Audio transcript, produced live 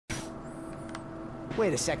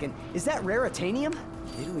Wait a second, is that raritanium?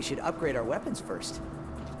 Maybe we should upgrade our weapons first.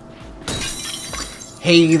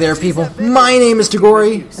 Hey there, people. My name is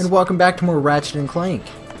Tagori, and welcome back to more Ratchet and Clank.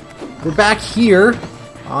 We're back here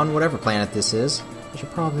on whatever planet this is. I should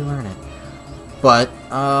probably learn it. But,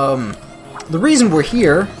 the reason we're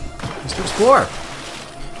here is to explore.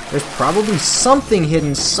 There's probably something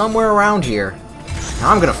hidden somewhere around here.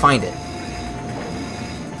 Now I'm gonna find it.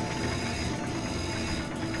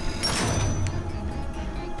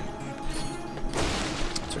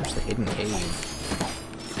 Search the hidden cave.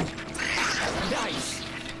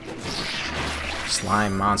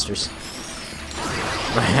 Slime monsters.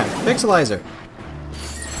 Pixelizer.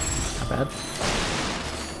 Not bad.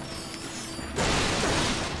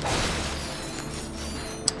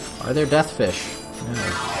 Are there death fish? No.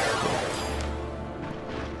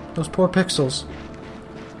 Those poor pixels.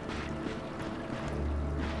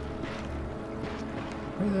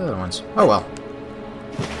 Where are the other ones? Oh well.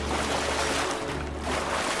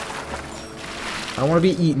 I don't want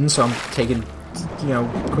to be eaten, so I'm taking,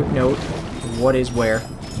 quick note of what is where.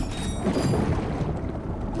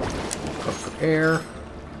 Go for air.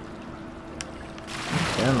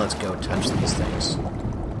 Then let's go touch these things.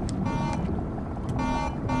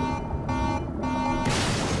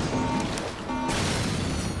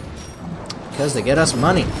 Because they get us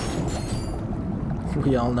money.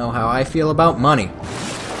 We all know how I feel about money.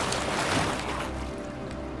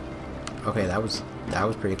 Okay, that was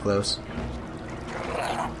pretty close.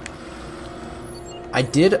 I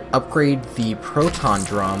did upgrade the proton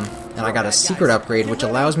drum, and I got a secret upgrade which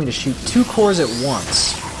allows me to shoot 2 cores at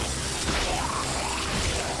once.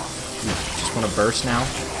 You just want to burst now?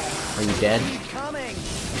 Are you dead?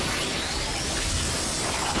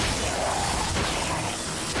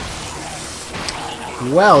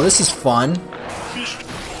 Well, this is fun.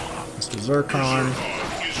 Mr. Zircon,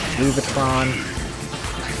 Ruvatron.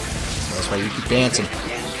 That's why you keep dancing.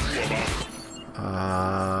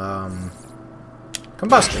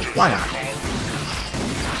 Combustor, why not?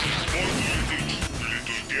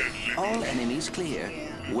 All enemies clear.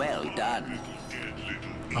 Well done.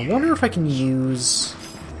 I wonder if I can use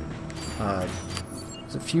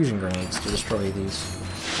the fusion grenades to destroy these.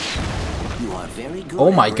 You are very good.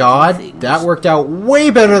 Oh my god, that worked out way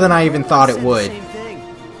better than I even thought it would.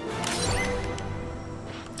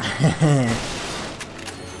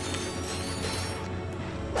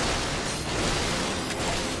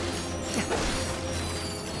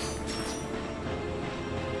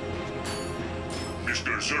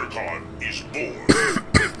 Mr. Zircon is born.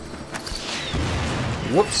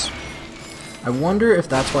 Whoops. I wonder if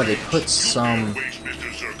that's why they put some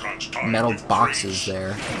metal boxes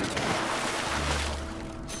there.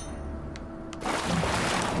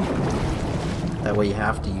 That way you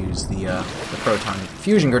have to use the proton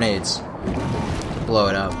fusion grenades to blow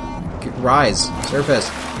it up. Rise, surface.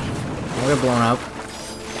 Don't get blown up.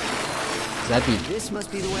 That'd be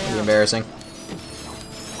pretty embarrassing.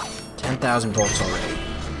 10,000 volts already.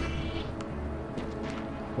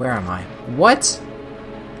 Where am I? What?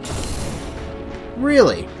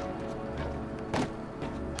 Really?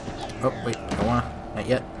 Oh, wait, I don't wanna. Not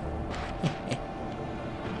yet.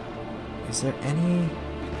 Is there any...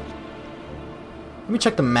 Let me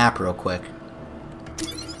check the map real quick.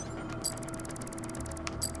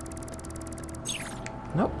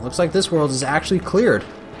 Nope, looks like this world is actually cleared.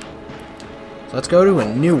 So let's go to a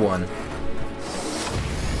new one.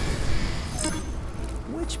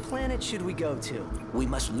 Which planet should we go to? We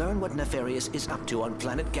must learn what Nefarious is up to on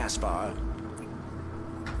planet Gaspar.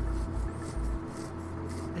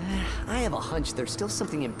 I have a hunch there's still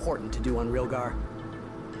something important to do on Rilgar.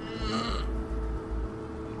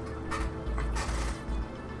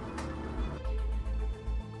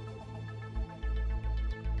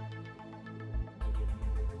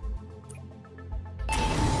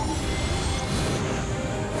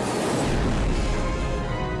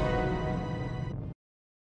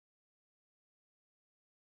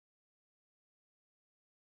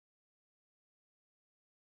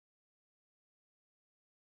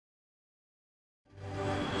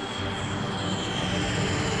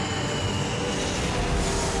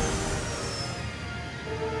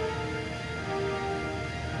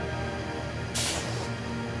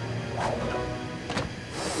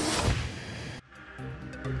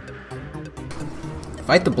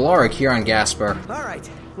 Fight the Blorg here on Gaspar. Alright,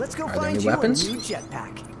 let's go Are there find any you weapons? a new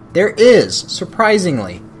jetpack. There is,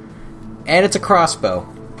 surprisingly. And it's a crossbow.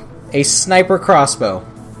 A sniper crossbow.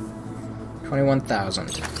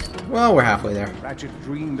 21,000. Well, we're halfway there. Ratchet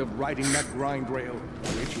dreamed of riding that grind rail,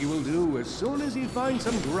 which he will do as soon as he finds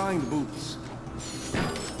some grind boots.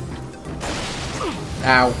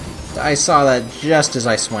 Ow. I saw that just as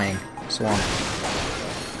I swung.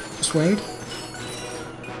 Swinged?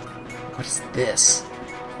 What is this?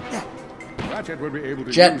 Ratchet would be able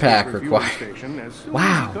to Jetpack use the required. refueling station as soon Wow.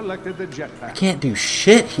 as he collected the jetpack. I can't do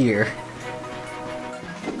shit here.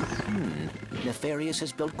 Nefarious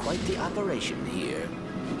has built quite the operation here.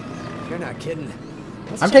 You're not kidding.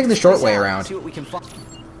 Let's I'm check taking the this short place way out, around. See what we can find.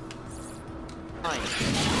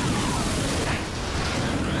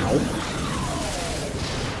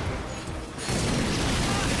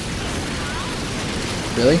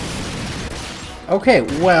 Really? Okay,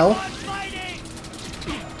 well.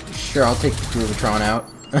 Sure, I'll take the Groovitron out.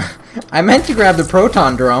 I meant to grab the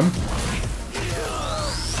Proton Drum.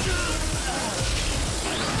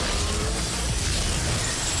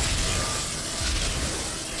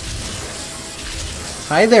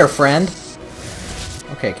 Hi there, friend.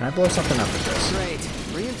 Okay, can I blow something up with this? Great.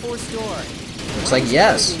 Reinforced door. Looks like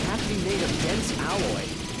yes. They have to be made of dense alloy.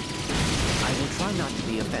 I will try not to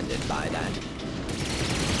be offended by that.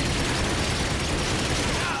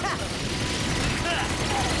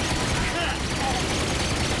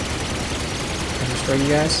 Can I destroy you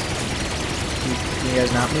guys? Can you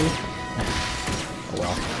guys not move? Oh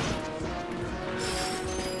well.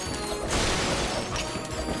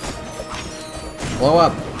 Blow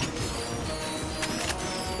up.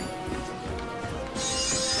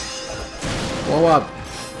 Blow up.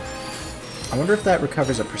 I wonder if that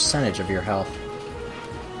recovers a percentage of your health.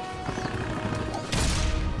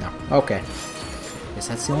 No. Okay. Guess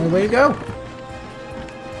that's the only way to go.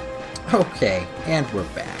 Okay, and we're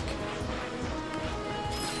back.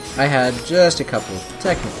 I had just a couple of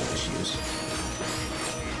technical issues.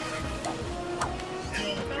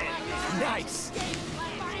 Nice.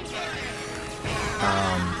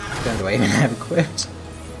 What gun do I even have equipped?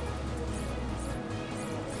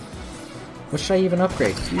 What should I even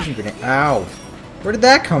upgrade? Fusion grenade. Ow! Where did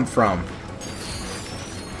that come from?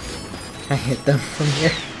 Can I hit them from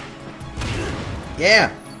here?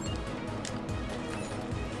 Yeah!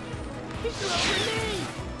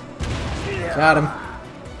 Got him.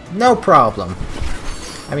 No problem.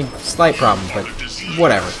 I mean, slight problem, but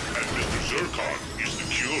whatever. And Mr. Zircon is the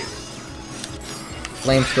cure.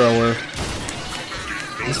 Flamethrower.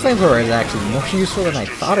 This flamethrower is actually more useful than I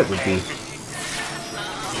thought it would be.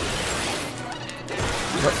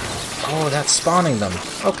 What? Oh, that's spawning them.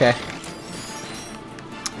 Okay.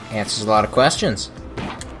 Answers a lot of questions.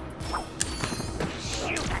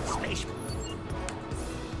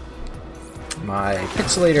 My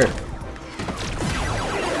pixelator.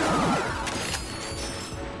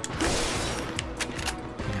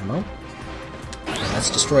 Ammo. Let's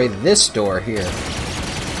destroy this door here.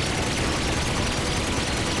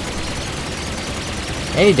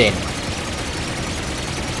 Any day now.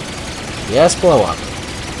 Yes, blow up.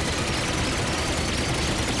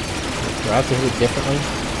 Do I have to hit it differently?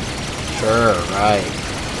 Sure, right.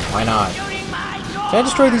 Why not? Can I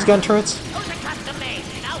destroy these gun turrets?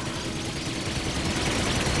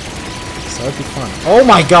 That would be fun. Oh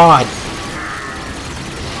my god!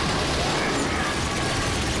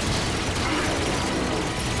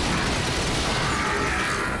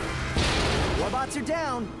 Warbots are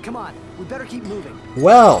down. Come on, we better keep moving.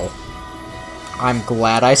 Well, I'm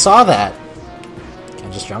glad I saw that. Can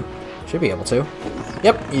I just jump? Should be able to.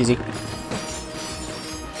 Yep, easy.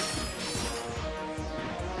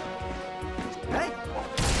 Hey,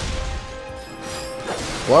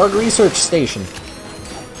 Larg Research Station.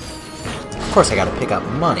 Of course I gotta pick up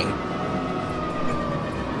money.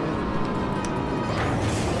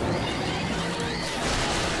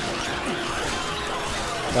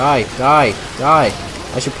 Die, die, die.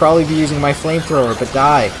 I should probably be using my flamethrower, but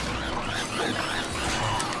die.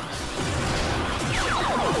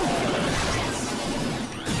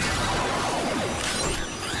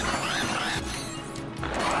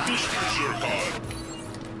 Mr. Zircon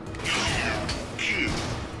is here. Cure.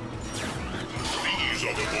 These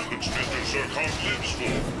are the moments Mr. Zircon lives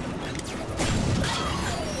for.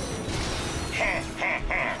 Ha ha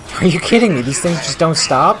ha! Are you kidding me? These things just don't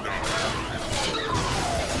stop?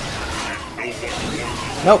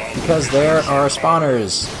 Nope, because there are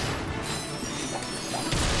spawners.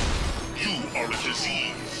 You are a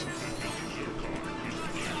disease.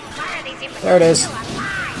 There it is.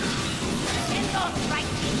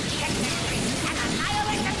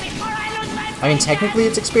 I mean, technically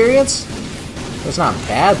it's experience. So it's not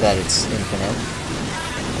bad that it's infinite.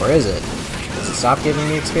 Or is it? Does it stop giving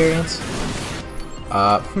me experience?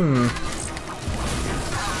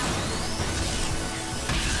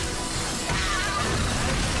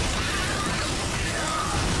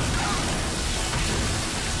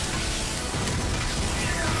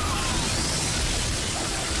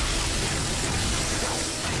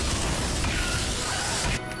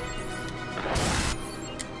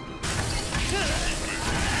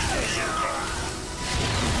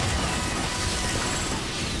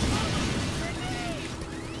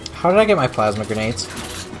 How did I get my plasma grenades?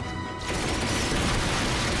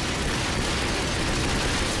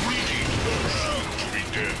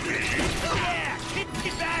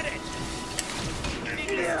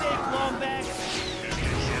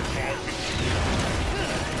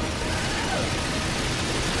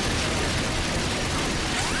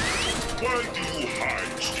 Why do you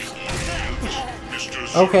hide, stinky heels?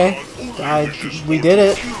 Mr. Okay, Zircon we did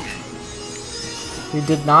it. We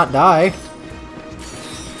did not die.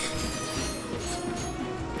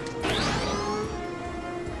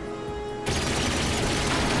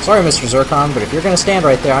 Sorry, Mr. Zircon, but if you're gonna stand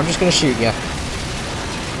right there, I'm just gonna shoot you.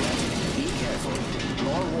 Be careful.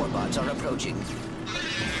 More warbots are approaching.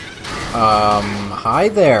 Hi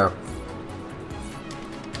there.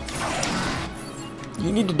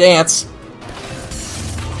 You need to dance.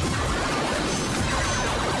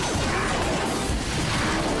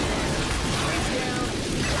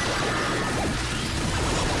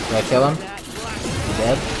 Did I kill him? He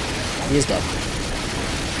dead? He is dead.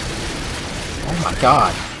 Oh my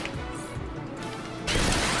god.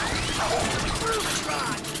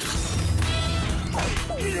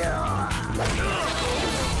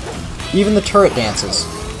 Even the turret dances.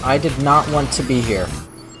 I did not want to be here.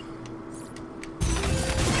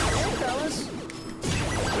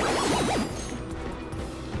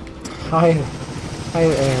 Hi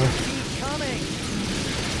there.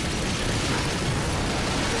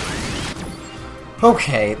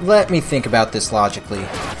 Okay, let me think about this logically.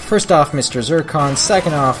 First off, Mr. Zircon.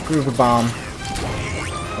 Second off, Groover Bomb.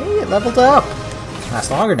 Hey, it leveled up.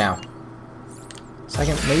 Lasts longer now.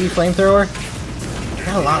 Second, maybe Flamethrower?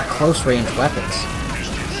 Got a lot of close-range weapons.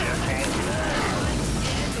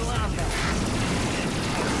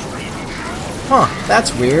 Huh,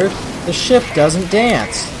 that's weird. The ship doesn't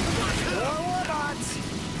dance.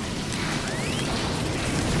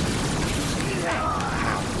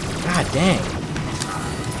 God dang.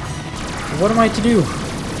 What am I to do?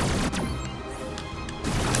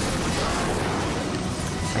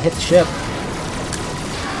 I hit the ship.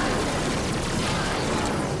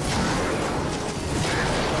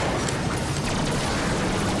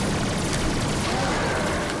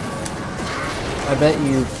 I bet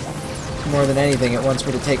you, more than anything, it wants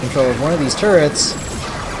me to take control of one of these turrets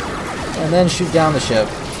and then shoot down the ship.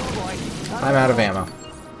 I'm out of ammo.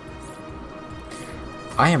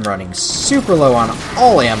 I am running super low on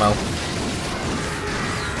all ammo.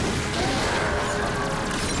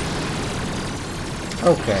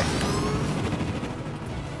 Okay.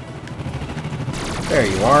 There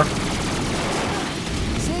you are.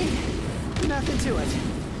 See? Nothing to it.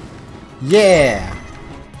 Yeah!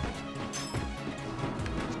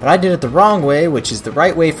 But I did it the wrong way, which is the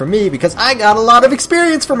right way for me, because I got a lot of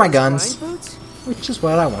experience for my guns. Grind boots? Which is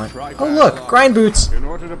what I want. Try Oh look, padlock. grind boots! In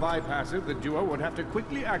order to bypass it, the duo would have to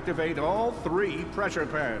quickly activate all 3 pressure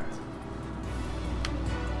pads.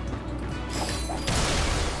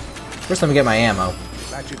 First let me get my ammo.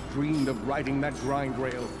 Ratchet dreamed of riding that grind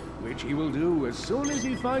rail, which he will do as soon as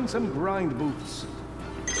he finds some grind boots.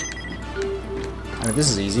 I mean, this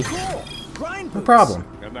is easy. Grind No boots. problem.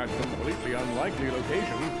 And that completely unlikely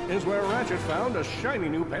location is where Ratchet found a shiny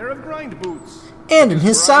new pair of grind boots. And in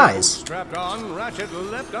his Grind boots size. strapped on, Ratchet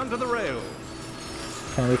leapt onto the rail.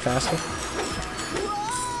 Can I move faster?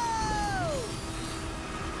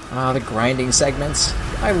 Ah, the grinding segments.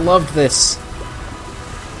 I loved this.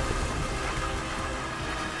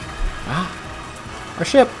 Ah, our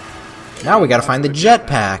ship. Now we gotta find the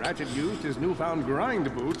jetpack. Ratchet used his newfound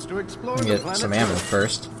grind boots to explore Let me the get planet's some ammo surface.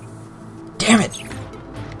 first. Damn it!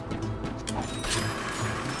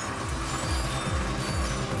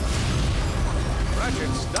 Ratchet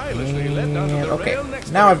stylishly leapt onto And, the okay, rail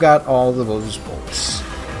next now to I've him. got all of those bolts.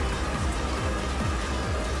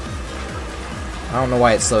 I don't know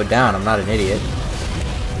why it slowed down, I'm not an idiot.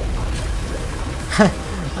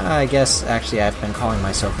 I guess, actually, I've been calling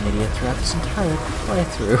myself an idiot throughout this entire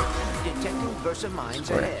playthrough. Detecting Versa mines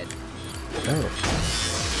Square. ahead.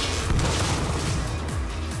 Oh.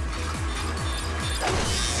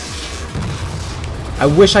 I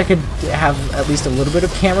wish I could have at least a little bit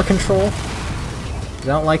of camera control. I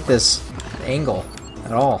don't like this angle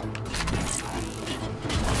at all.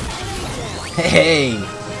 Hey!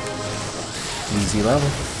 Easy level.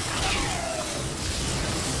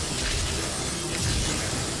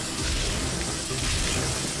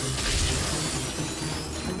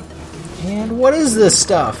 And what is this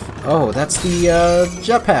stuff? Oh, that's the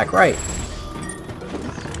jetpack, right.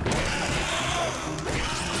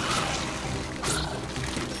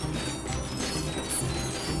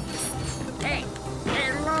 Hey,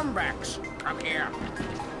 Lombax, come here.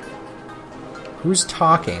 Who's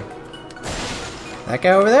talking? That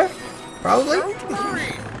guy over there? Probably? Don't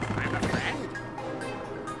worry, I'm a friend.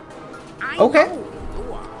 I Okay. know who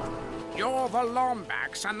you are. You're the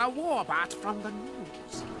Lombax and the Warbot from the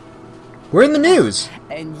news. We're in the news.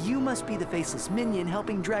 And you must be the faceless minion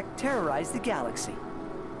helping Drek terrorize the galaxy.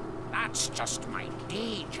 That's just my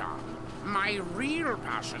day job. My real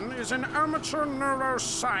passion is in amateur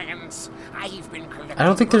neuroscience. I've been collecting I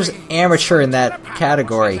don't think there's brains amateur in that and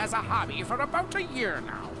category. as a hobby for about a year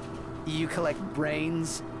now. You collect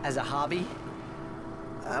brains as a hobby?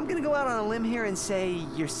 I'm gonna go out on a limb here and say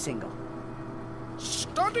you're single.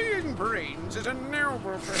 Studying brains is a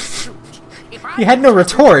noble pursuit. If I You had no get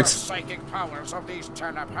the retorts. psychic powers of these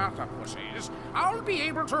telepathopussies, I'll be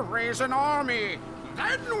able to raise an army.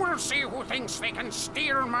 Then we'll see who thinks they can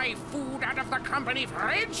steal my food out of the company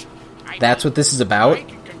fridge. That's what this is about? I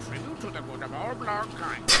can contribute to the good of all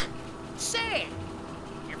mankind. Say,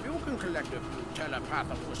 if you can collect a few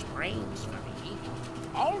telepathopus brains for me,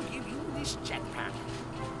 I'll give you this jetpack.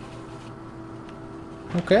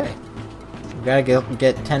 Okay. We gotta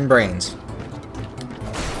get 10 brains.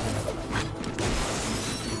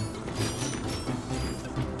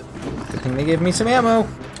 Good thing they gave me some ammo.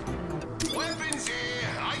 Weapons here!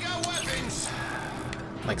 I got weapons!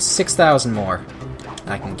 Like 6,000 more.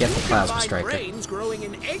 I can get the plasma Find striker. brains growing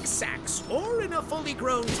in egg sacs or in a fully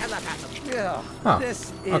grown telepathopus. Yeah. Oh,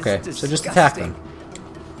 This is okay. So just attack disgusting.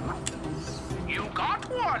 them. You got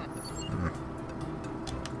one.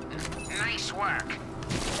 Nice work.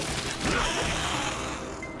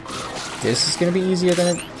 This is gonna be easier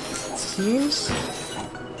than it seems.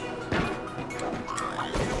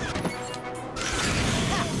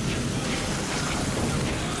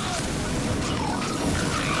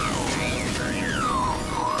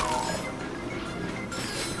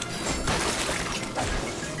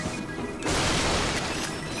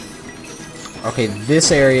 Okay,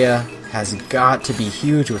 this area has got to be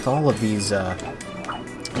huge with all of these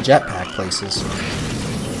jetpack places.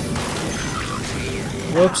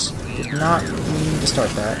 Whoops, did not mean to start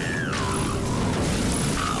that.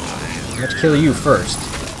 I'm going to kill you first.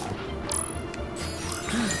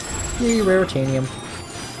 Yay, Raritanium.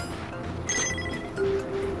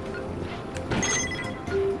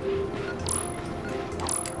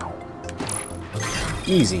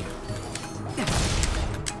 Easy.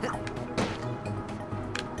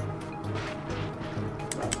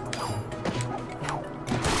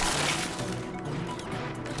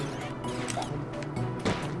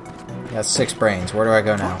 That's 6 brains. Where do I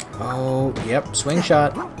go now? Oh, yep, swing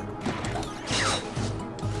shot.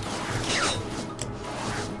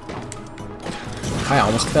 I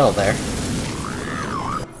almost fell there.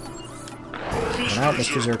 Come out,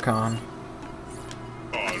 Mr. Zircon.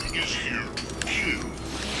 Is here. Kill.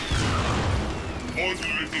 One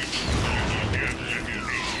little get little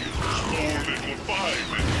me. Small little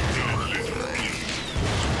 5 and get little me.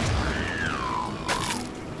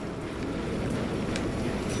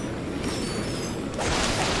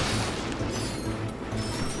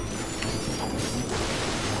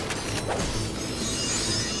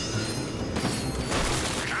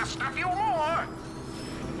 Just a few more.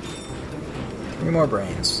 3 more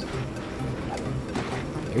brains.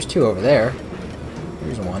 There's 2 over there.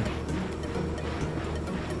 Here's 1.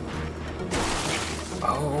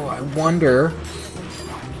 Oh, I wonder...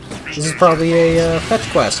 This is probably a fetch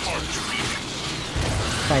quest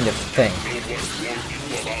kind of thing.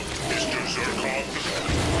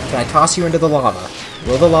 Can I toss you into the lava?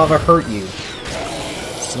 Will the lava hurt you?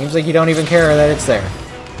 Seems like you don't even care that it's there.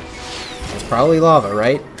 It's probably lava,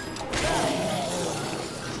 right?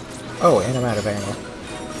 Oh, and I'm out of ammo.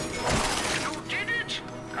 You did it.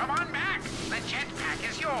 Come on back. The jetpack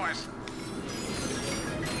is yours.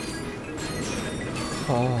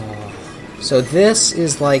 Oh. So this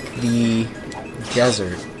is like the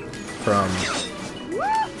desert from...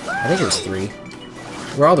 I think it was 3.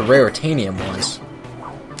 Where all the Raritanium was.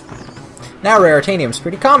 Now Raritanium's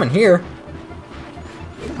pretty common here.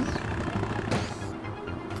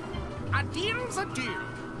 A deal's a deal.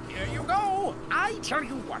 Here you go. I tell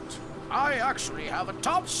you what. I actually have a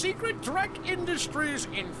top secret Drek Industries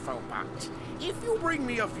info pact. If you bring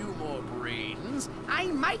me a few more brains, I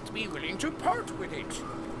might be willing to part with it.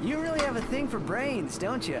 You really have a thing for brains,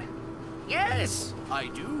 don't you? Yes, I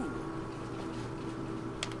do.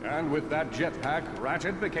 And with that jetpack,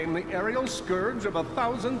 Ratchet became the aerial scourge of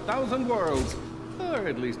 1,000 worlds. Or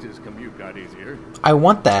at least his commute got easier. I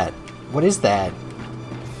want that. What is that?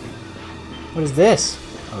 What is this?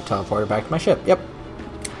 Oh, teleporter back to my ship. Yep.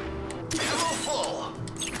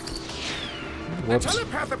 The Whoops.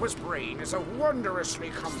 telepathopus brain is a wondrously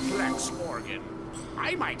complex organ.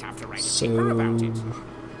 I might have to write a paper about it.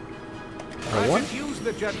 What? Ratchet used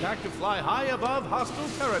the jetpack to fly high above hostile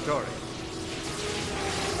territory.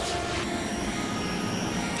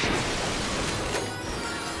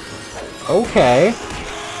 Okay.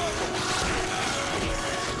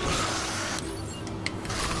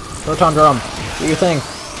 Proton drum, do your thing.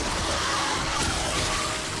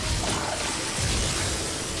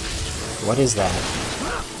 What is that?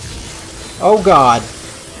 Oh god.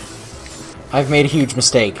 I've made a huge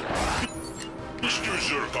mistake. Mr.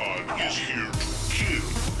 Zircon is here to kill.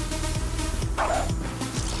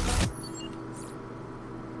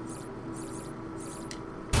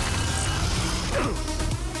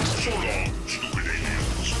 So long, stupid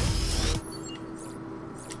aliens.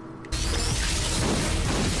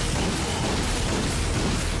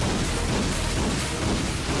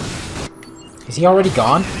 Is he already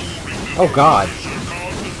gone? Oh god.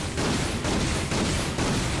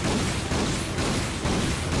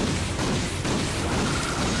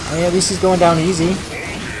 Oh yeah, at least he's going down easy.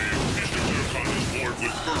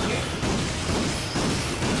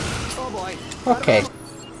 Oh boy. Okay.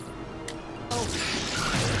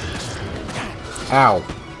 Ow.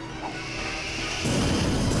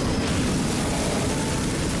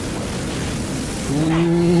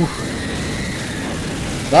 Ooh.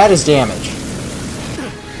 That is damage.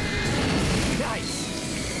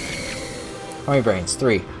 How many brains?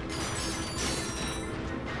 3.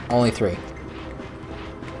 Only 3.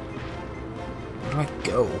 Where do I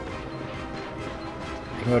go?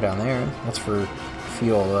 I can go down there. That's for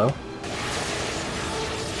fuel, though.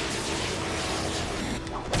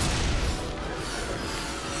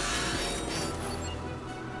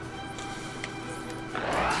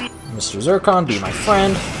 Mr. Zircon, be my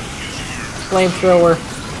friend. Flamethrower.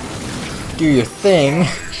 Do your thing.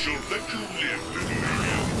 She'll let you live, little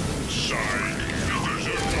alien. Signed,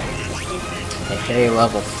 Mr. Zircon. Okay,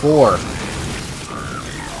 level 4.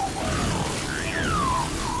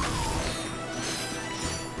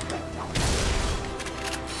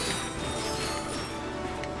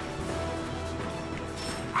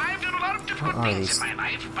 I've done a lot of difficult What are things these? in my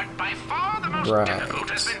life, but by far the most Right. difficult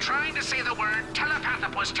has been trying to say the word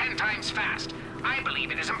telepathopus 10 times fast. I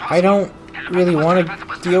believe it is impossible. I don't really want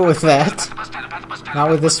to deal with that. Not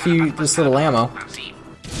with this little ammo. Let's see.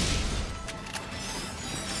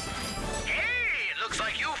 Hey, it looks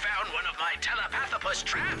like you found one of my telepathopus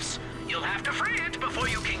traps. You'll have to free it before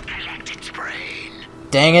you can collect its brain.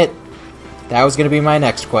 Dang it. That was going to be my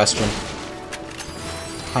next question.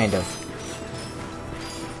 Kind of.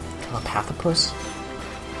 Telepathopus?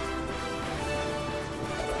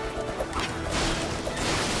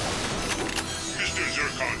 Mr.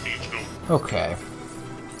 Zircon needs no Okay.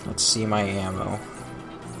 Let's see my ammo.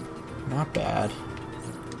 Not bad.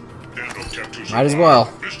 nanotech to Might as survive. well.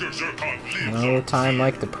 Mr. Zircon lives No on. time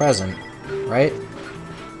like the present, right?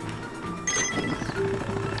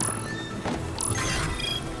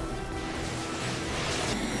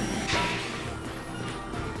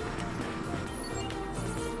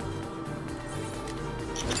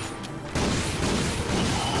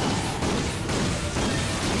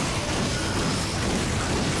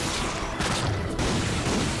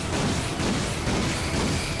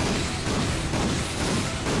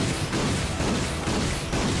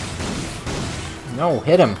 No,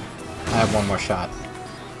 hit him. I have one more shot.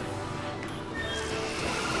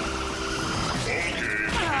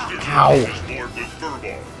 Ow. Is bored with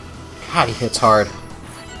furball. God, he hits hard. You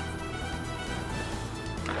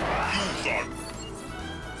thought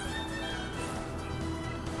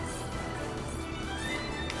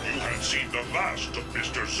you had seen the last of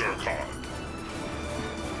Mr. Zircon.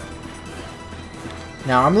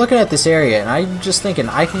 Now, I'm looking at this area, and I'm just thinking,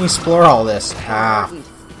 I can explore all this. Ah,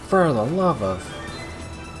 for the love of...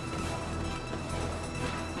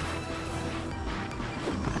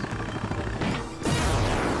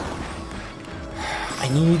 I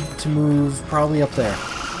need to move probably up there.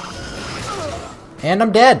 And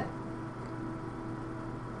I'm dead!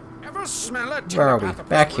 Ever smell a Where are we? telepathopus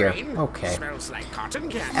Back here. brain? Okay. Smells like cotton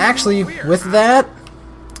candy. Actually, Weird, with huh? that,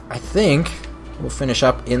 I think we'll finish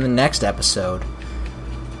up in the next episode.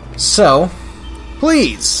 So,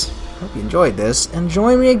 please, hope you enjoyed this, and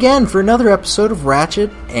join me again for another episode of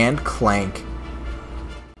Ratchet and Clank.